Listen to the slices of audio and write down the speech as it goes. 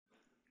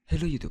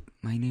Hello YouTube,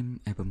 my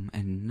name is Abam,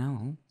 and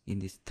now in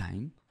this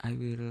time I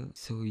will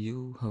show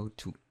you how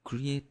to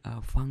create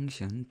a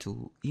function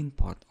to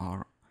import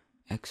or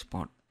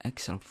export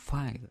Excel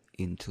file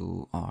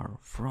into or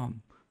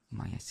from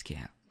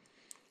MySQL.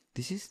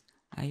 This is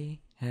I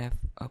have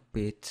a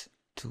page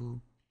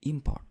to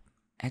import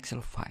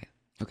Excel file.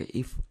 Okay,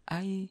 if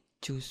I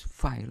choose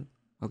file,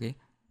 okay,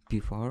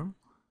 before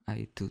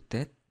I do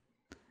that,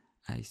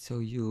 I show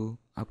you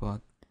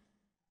about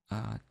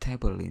a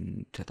table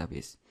in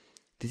database.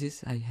 This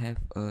is I have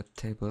a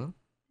table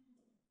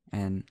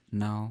and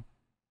now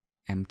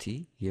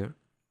empty here.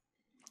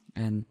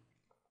 And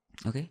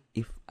okay,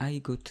 if I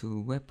go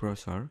to web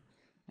browser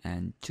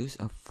and choose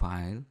a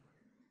file,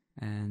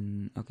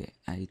 and okay,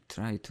 I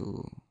try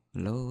to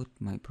load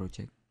my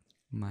project,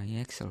 my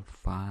Excel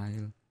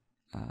file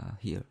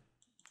here.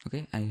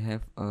 Okay, I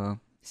have a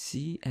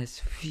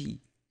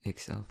CSV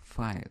Excel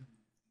file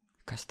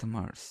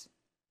customers.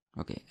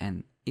 Okay,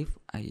 and if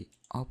I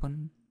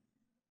open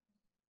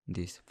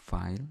this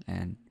file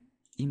and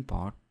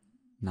import,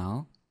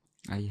 now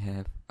I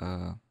have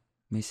a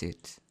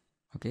message.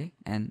 Okay,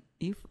 and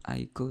if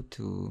I go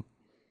to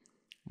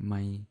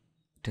my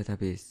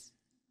database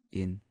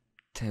in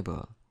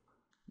table,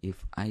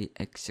 if I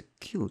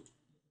execute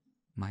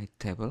my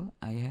table,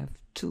 I have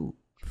two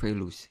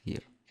values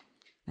here.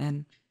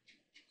 And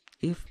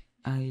if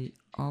I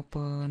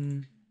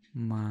open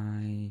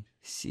my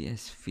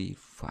CSV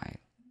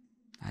file,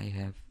 I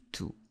have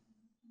two.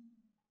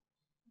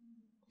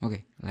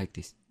 Okay, like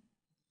this.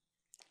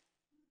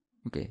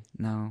 Okay,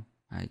 now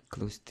I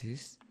close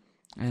this,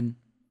 and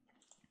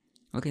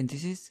okay,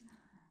 this is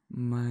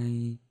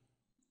my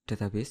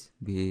database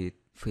with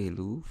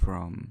value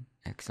from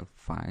Excel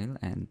file.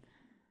 And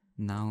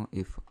now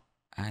if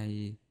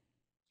I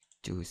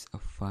choose a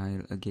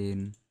file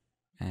again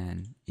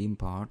and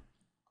import,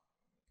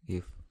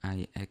 if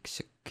I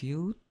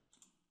execute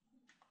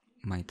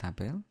my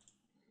table,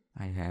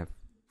 I have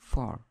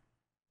 4.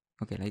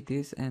 Okay, like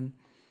this. And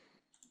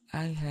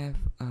I have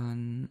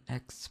an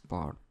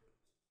export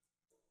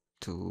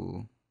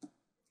to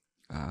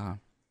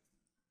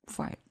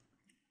file.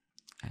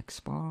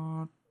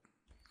 Export,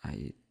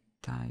 I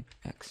type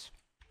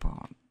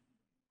export.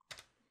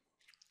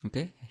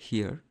 Okay,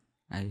 here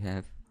I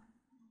have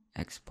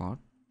export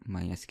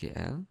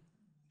MySQL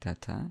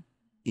data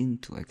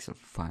into Excel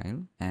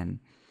file, and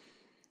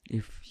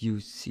if you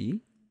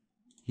see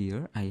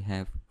here I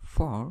have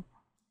 4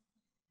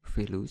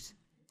 values.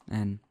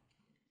 And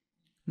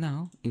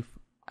now if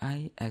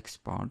I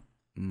export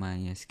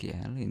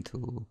MySQL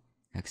into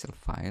Excel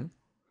file,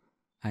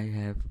 I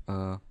have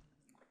a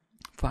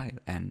file,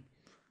 and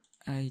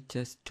I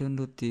just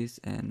download this,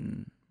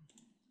 and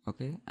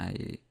okay,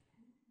 I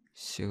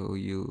show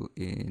you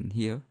in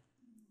here.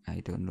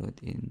 I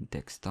download in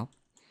desktop,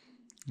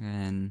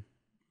 and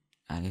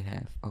I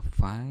have a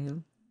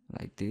file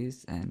like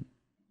this, and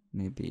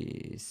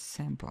maybe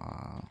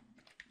sample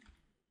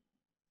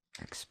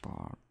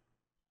export.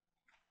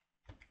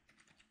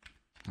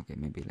 Okay,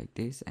 maybe like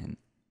this, and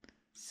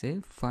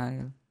save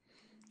file.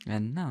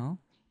 And now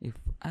if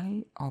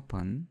I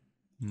open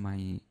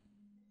my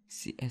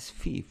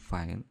CSV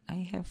file,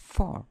 I have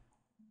 4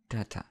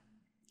 data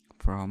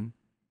from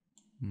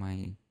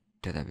my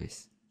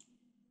database.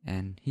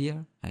 And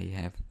here I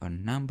have a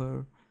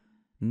number,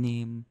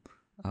 name,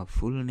 a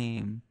full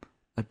name,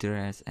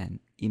 address, and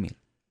email.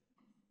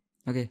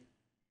 Okay,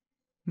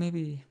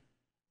 maybe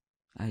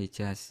I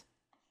just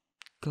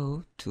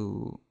go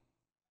to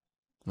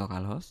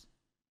localhost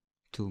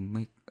to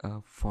make a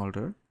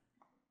folder,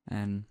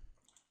 and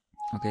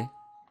okay,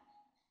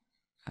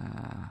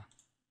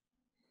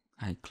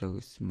 I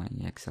close my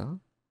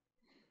Excel,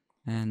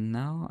 and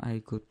now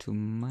I go to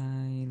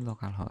my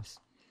localhost.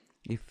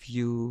 If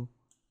you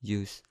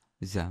use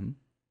XAMPP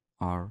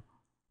or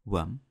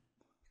WAMP,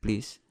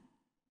 please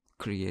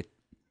create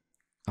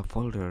a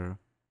folder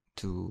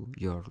to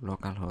your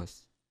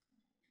localhost.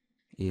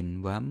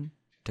 In WAMP,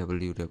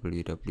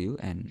 www,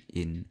 and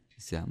in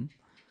XAMPP,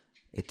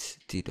 it's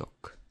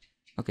tdoc.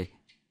 Okay,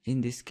 in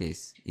this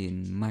case,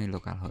 in my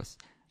localhost,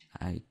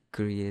 I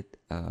create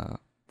a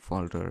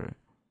folder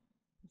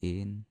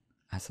in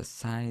as a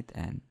site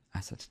and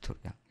as a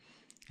tutorial,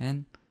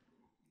 and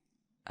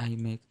I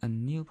make a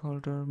new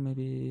folder,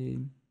 maybe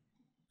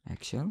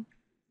Excel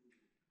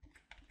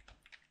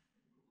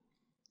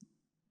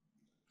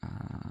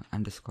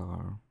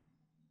underscore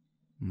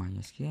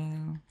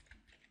MySQL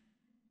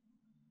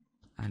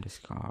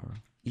underscore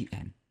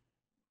en.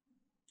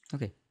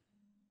 Okay,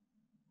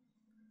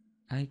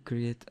 I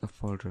create a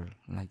folder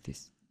like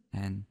this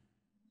and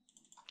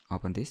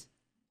open this,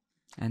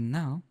 and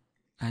now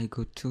I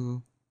go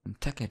to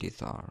text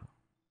editor.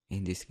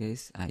 In this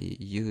case, I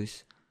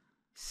use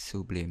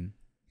Sublime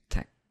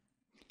Text.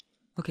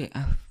 Okay,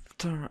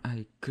 after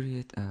I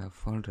create a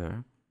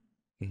folder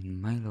in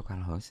my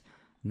localhost,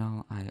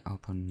 now I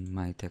open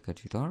my text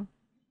editor.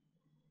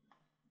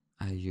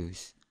 I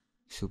use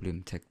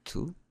Sublime Text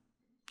 2,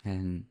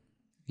 and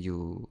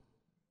you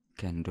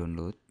can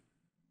download,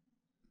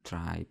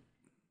 try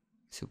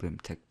Sublime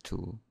Text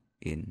 2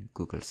 in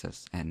Google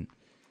search and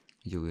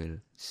you will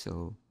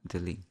show the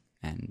link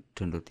and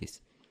download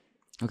this.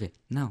 Okay,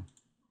 now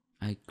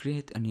I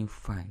create a new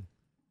file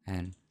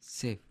and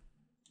save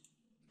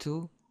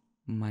to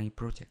my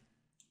project.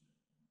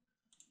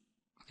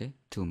 Okay,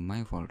 to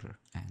my folder,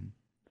 and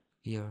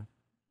here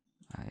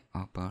I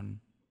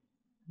open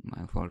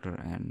my folder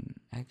and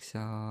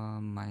Excel,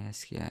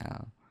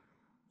 MySQL,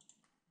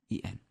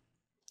 en,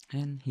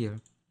 and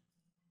here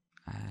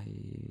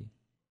I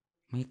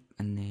make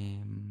a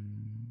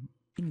name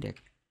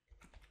index.php.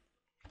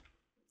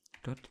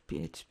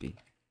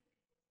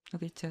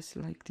 Okay, just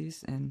like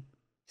this, and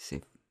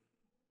save.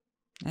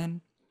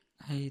 And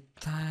I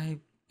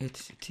type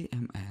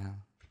HTML,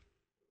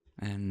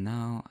 and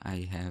now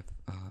I have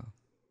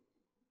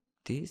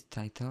this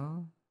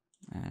title,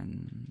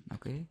 and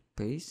okay,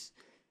 paste,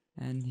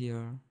 and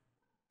here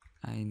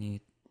I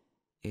need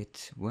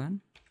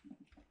h1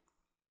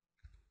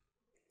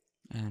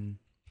 and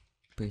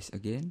paste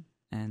again.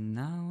 And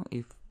now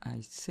if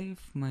I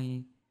save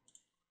my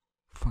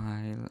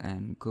file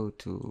and go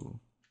to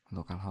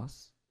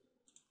localhost,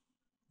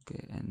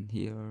 okay, and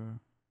here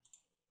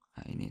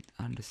I need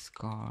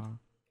underscore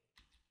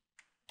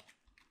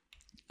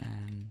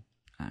and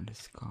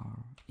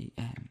underscore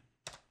en.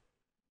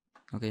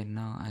 Okay,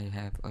 now I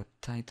have a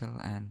title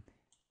and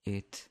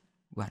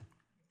h1.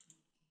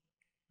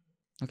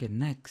 Okay,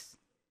 next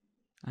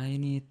I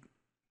need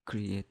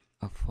create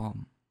a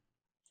form.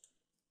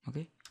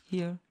 Okay,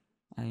 here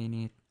I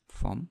need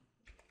form,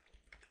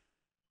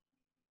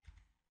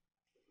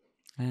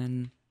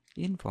 and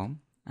in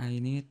form I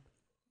need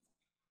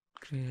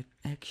create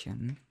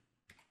action.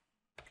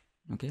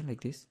 Okay, like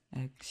this,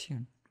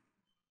 action,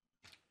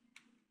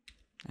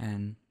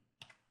 and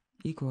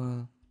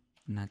equal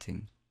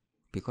nothing,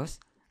 because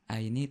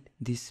I need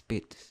this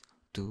space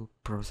to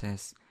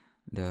process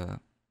the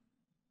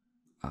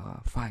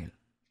file.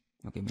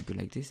 Okay, maybe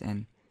like this,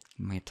 and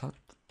method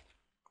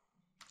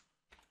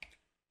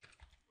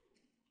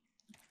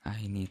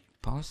I need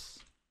pause,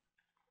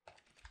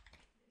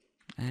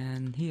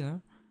 and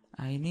here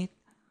I need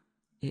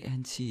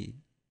ang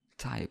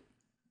type,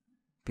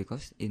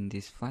 because in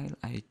this file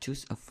I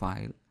choose a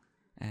file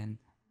and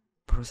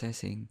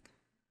processing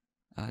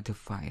the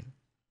file,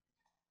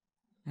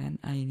 and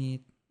I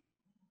need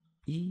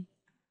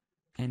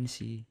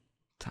enc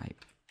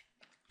type.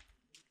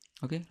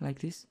 Okay, like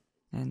this,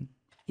 and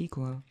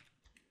equal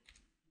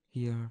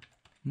here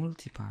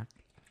multipart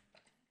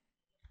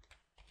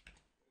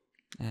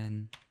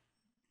and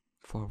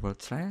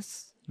forward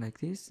slash like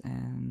this,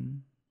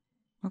 and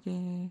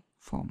okay,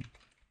 form,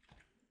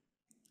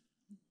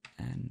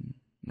 and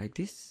like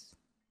this,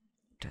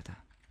 data.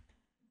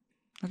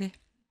 Okay,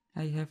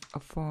 I have a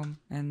form,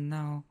 and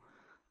now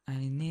I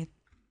need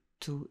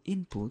to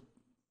input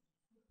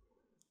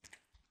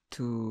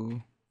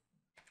to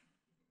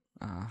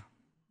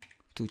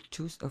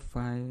choose a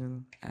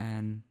file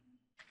and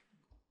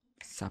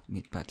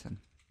submit button.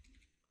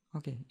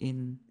 Okay,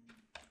 in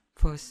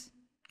first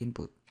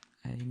input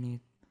I need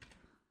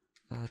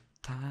a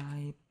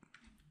type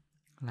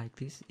like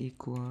this,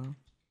 equal,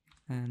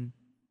 and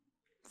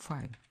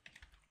file,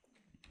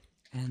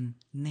 and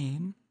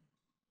name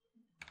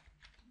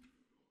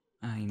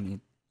I need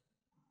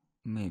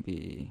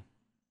maybe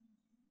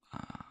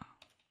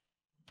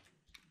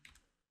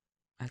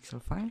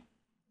Excel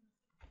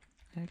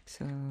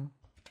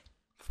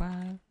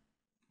file,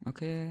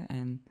 okay,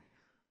 and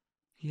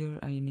here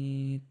I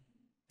need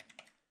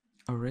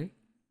array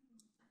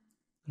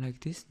like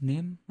this,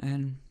 name,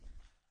 and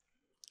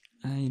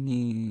I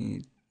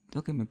need,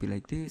 okay, maybe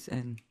like this,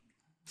 and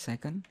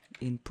second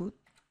input,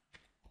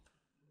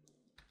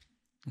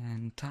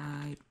 and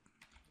type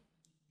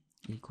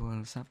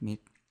equal submit,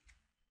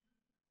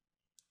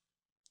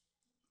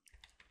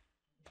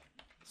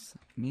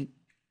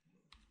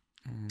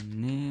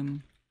 and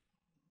name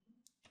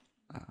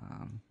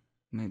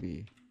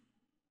maybe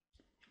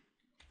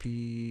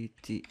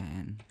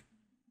ptn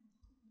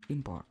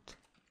import.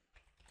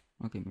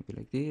 Okay, maybe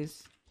like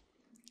this,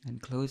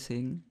 and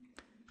closing,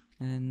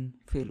 and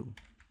value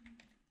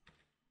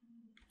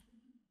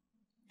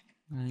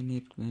I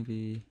need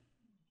maybe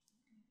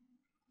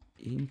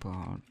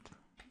import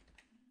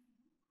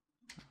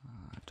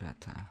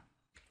data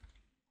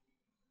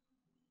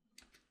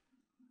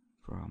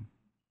from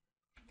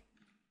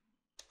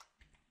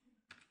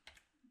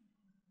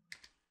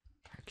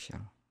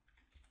Excel,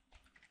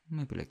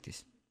 maybe like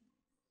this.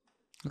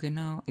 Okay,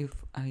 now if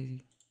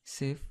I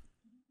save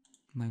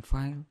my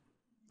file,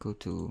 go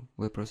to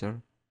web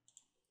browser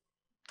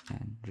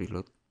and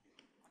reload,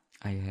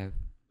 I have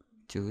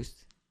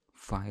choose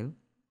file,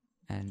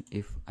 and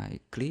if I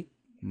click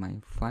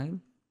my file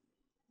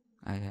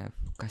I have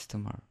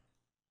customer,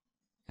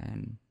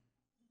 and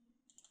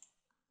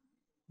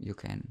you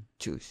can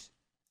choose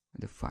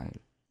the file.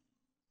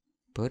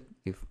 But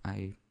if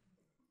I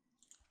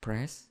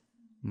press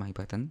my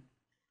button,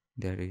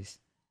 there is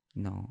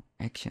no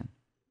action.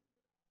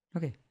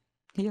 Okay,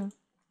 here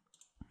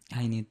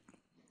I need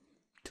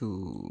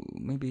to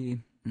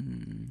maybe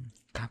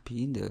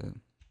copy the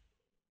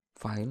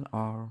file,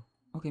 or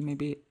okay,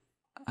 maybe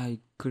I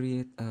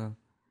create a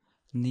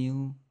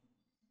new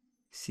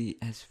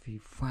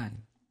CSV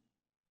file.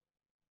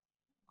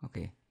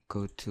 Okay,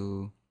 go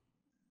to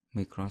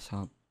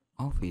Microsoft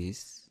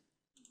Office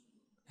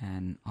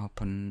and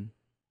open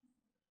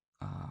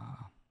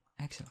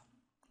Excel,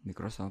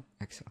 Microsoft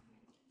Excel.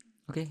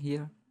 Okay,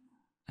 here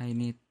I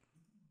need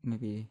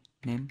maybe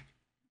name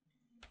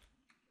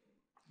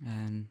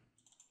and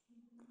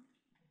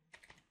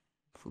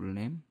full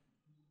name,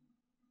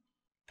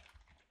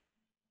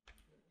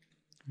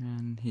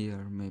 and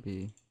here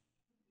maybe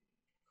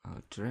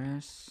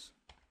address,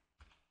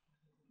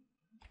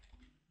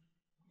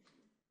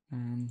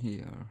 and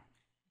here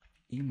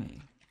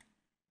email.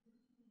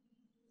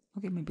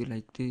 Okay, maybe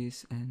like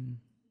this. And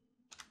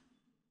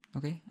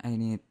okay, I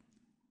need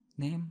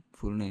name,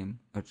 full name,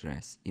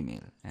 address,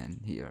 email,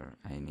 and here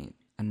I need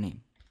a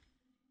name,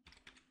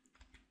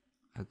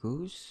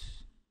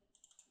 Agus,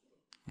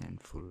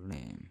 and full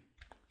name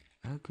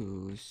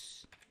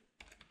Agus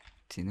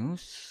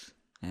Tinus,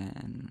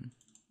 and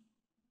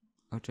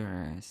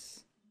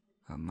address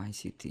my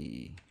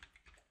city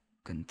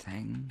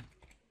Genteng,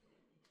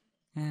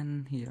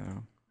 and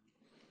here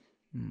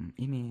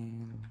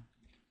email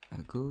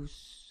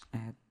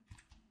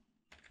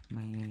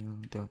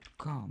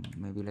agus@mail.com,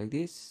 maybe like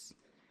this.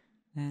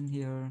 And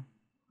here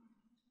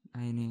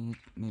I need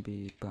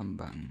maybe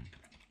Bambang,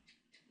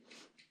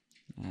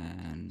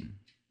 and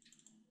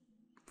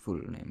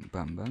full name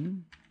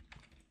Bambang,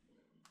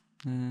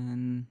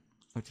 and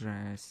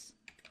address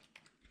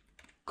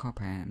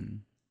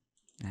Kopan,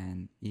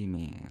 and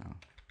email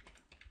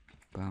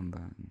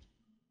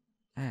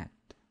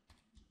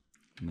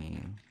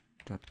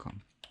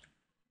bambang@mail.com.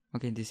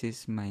 Okay, this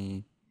is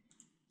my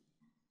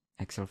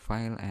Excel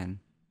file, and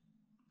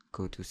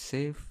go to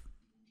save.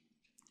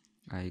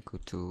 I go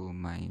to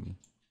my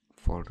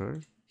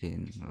folder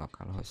in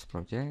localhost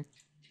project.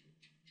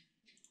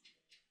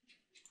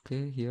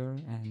 Okay, here,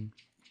 and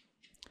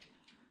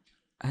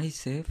I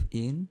save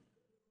in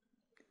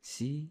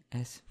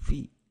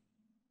CSV.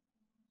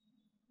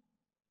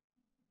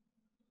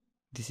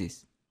 This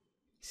is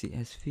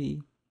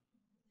CSV,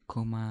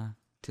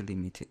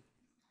 delimited.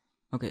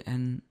 Okay,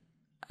 and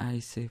I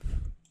save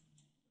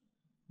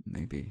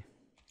maybe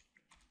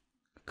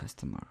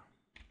customer.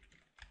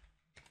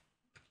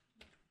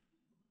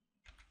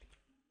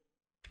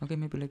 Okay,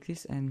 maybe like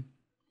this, and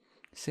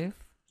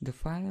save the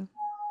file.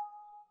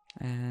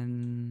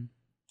 And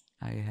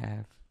I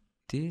have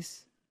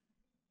this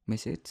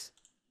message.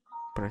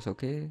 Press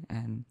OK,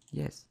 and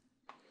yes.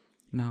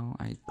 Now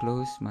I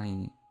close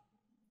my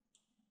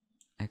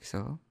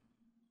Excel.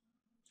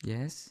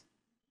 Yes.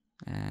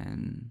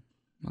 And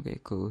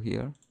okay, go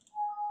here,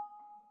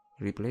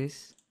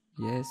 replace,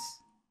 yes,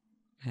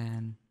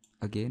 and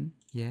again,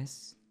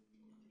 yes.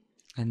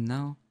 And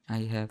now I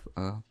have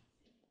a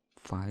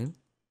file,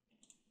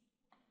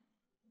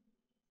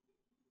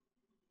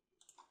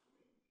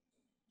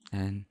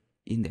 and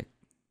index.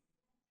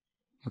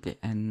 Okay,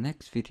 and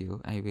next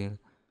video I will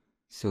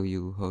show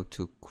you how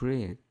to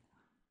create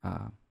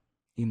a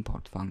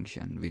import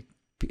function with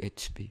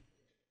PHP.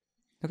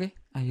 Okay,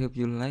 I hope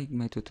you like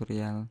my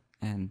tutorial,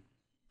 and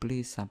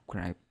please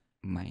subscribe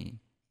my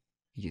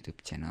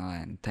YouTube channel,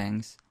 and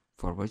thanks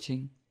for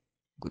watching.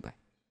 Goodbye.